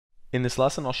In this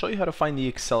lesson, I'll show you how to find the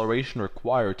acceleration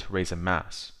required to raise a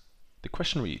mass. The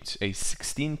question reads, a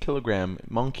 16 kilogram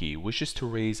monkey wishes to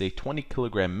raise a 20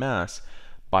 kilogram mass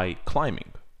by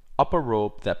climbing up a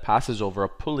rope that passes over a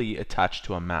pulley attached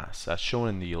to a mass, as shown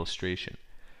in the illustration.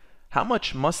 How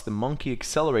much must the monkey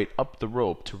accelerate up the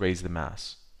rope to raise the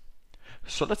mass?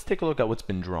 So let's take a look at what's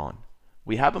been drawn.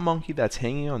 We have a monkey that's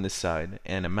hanging on this side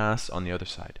and a mass on the other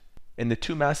side. And the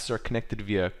two masses are connected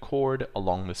via a cord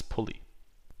along this pulley.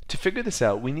 To figure this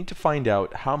out, we need to find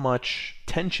out how much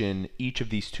tension each of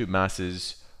these two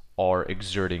masses are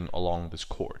exerting along this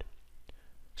cord.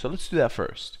 So let's do that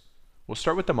first. We'll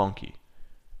start with the monkey.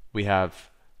 We have,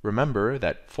 remember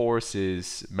that force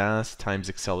is mass times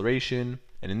acceleration,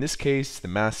 and in this case the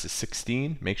mass is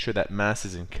 16. Make sure that mass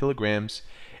is in kilograms,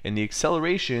 and the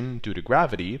acceleration due to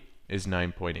gravity is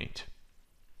 9.8.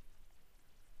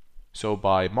 So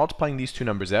by multiplying these two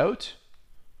numbers out,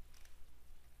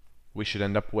 we should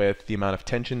end up with the amount of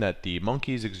tension that the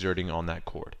monkey is exerting on that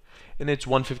cord. And it's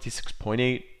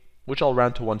 156.8, which I'll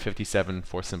round to 157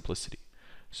 for simplicity.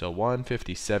 So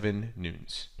 157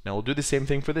 newtons. Now we'll do the same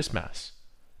thing for this mass.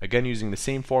 Again, using the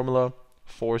same formula,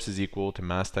 force is equal to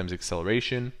mass times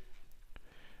acceleration.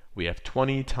 We have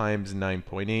 20 times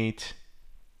 9.8.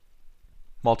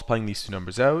 Multiplying these two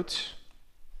numbers out,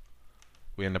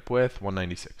 we end up with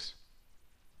 196.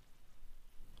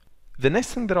 The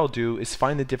next thing that I'll do is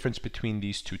find the difference between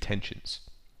these two tensions.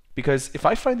 Because if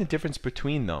I find the difference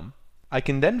between them, I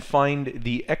can then find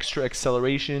the extra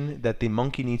acceleration that the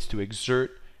monkey needs to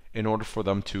exert in order for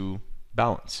them to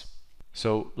balance.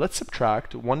 So let's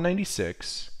subtract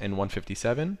 196 and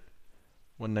 157.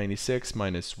 196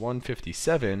 minus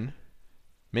 157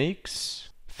 makes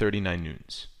 39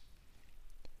 newtons.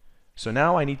 So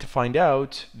now I need to find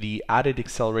out the added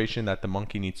acceleration that the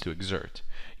monkey needs to exert.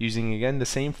 Using again the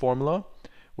same formula,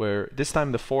 where this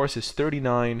time the force is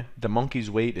 39, the monkey's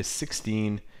weight is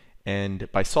 16,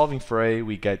 and by solving for a,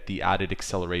 we get the added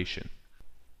acceleration.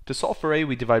 To solve for a,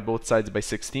 we divide both sides by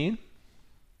 16.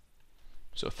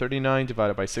 So 39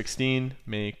 divided by 16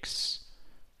 makes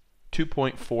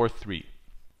 2.43,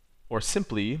 or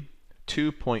simply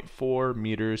 2.4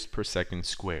 meters per second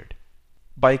squared.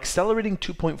 By accelerating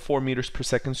 2.4 meters per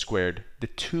second squared, the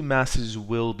two masses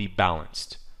will be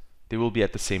balanced. They will be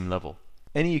at the same level.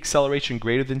 Any acceleration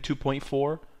greater than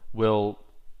 2.4 will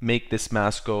make this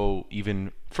mass go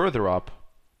even further up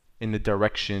in the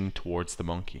direction towards the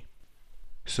monkey.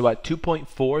 So at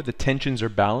 2.4, the tensions are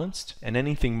balanced, and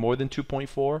anything more than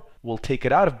 2.4 will take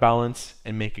it out of balance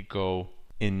and make it go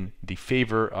in the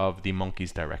favor of the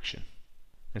monkey's direction.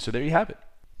 And so there you have it.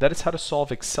 That is how to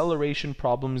solve acceleration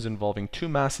problems involving two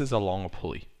masses along a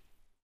pulley.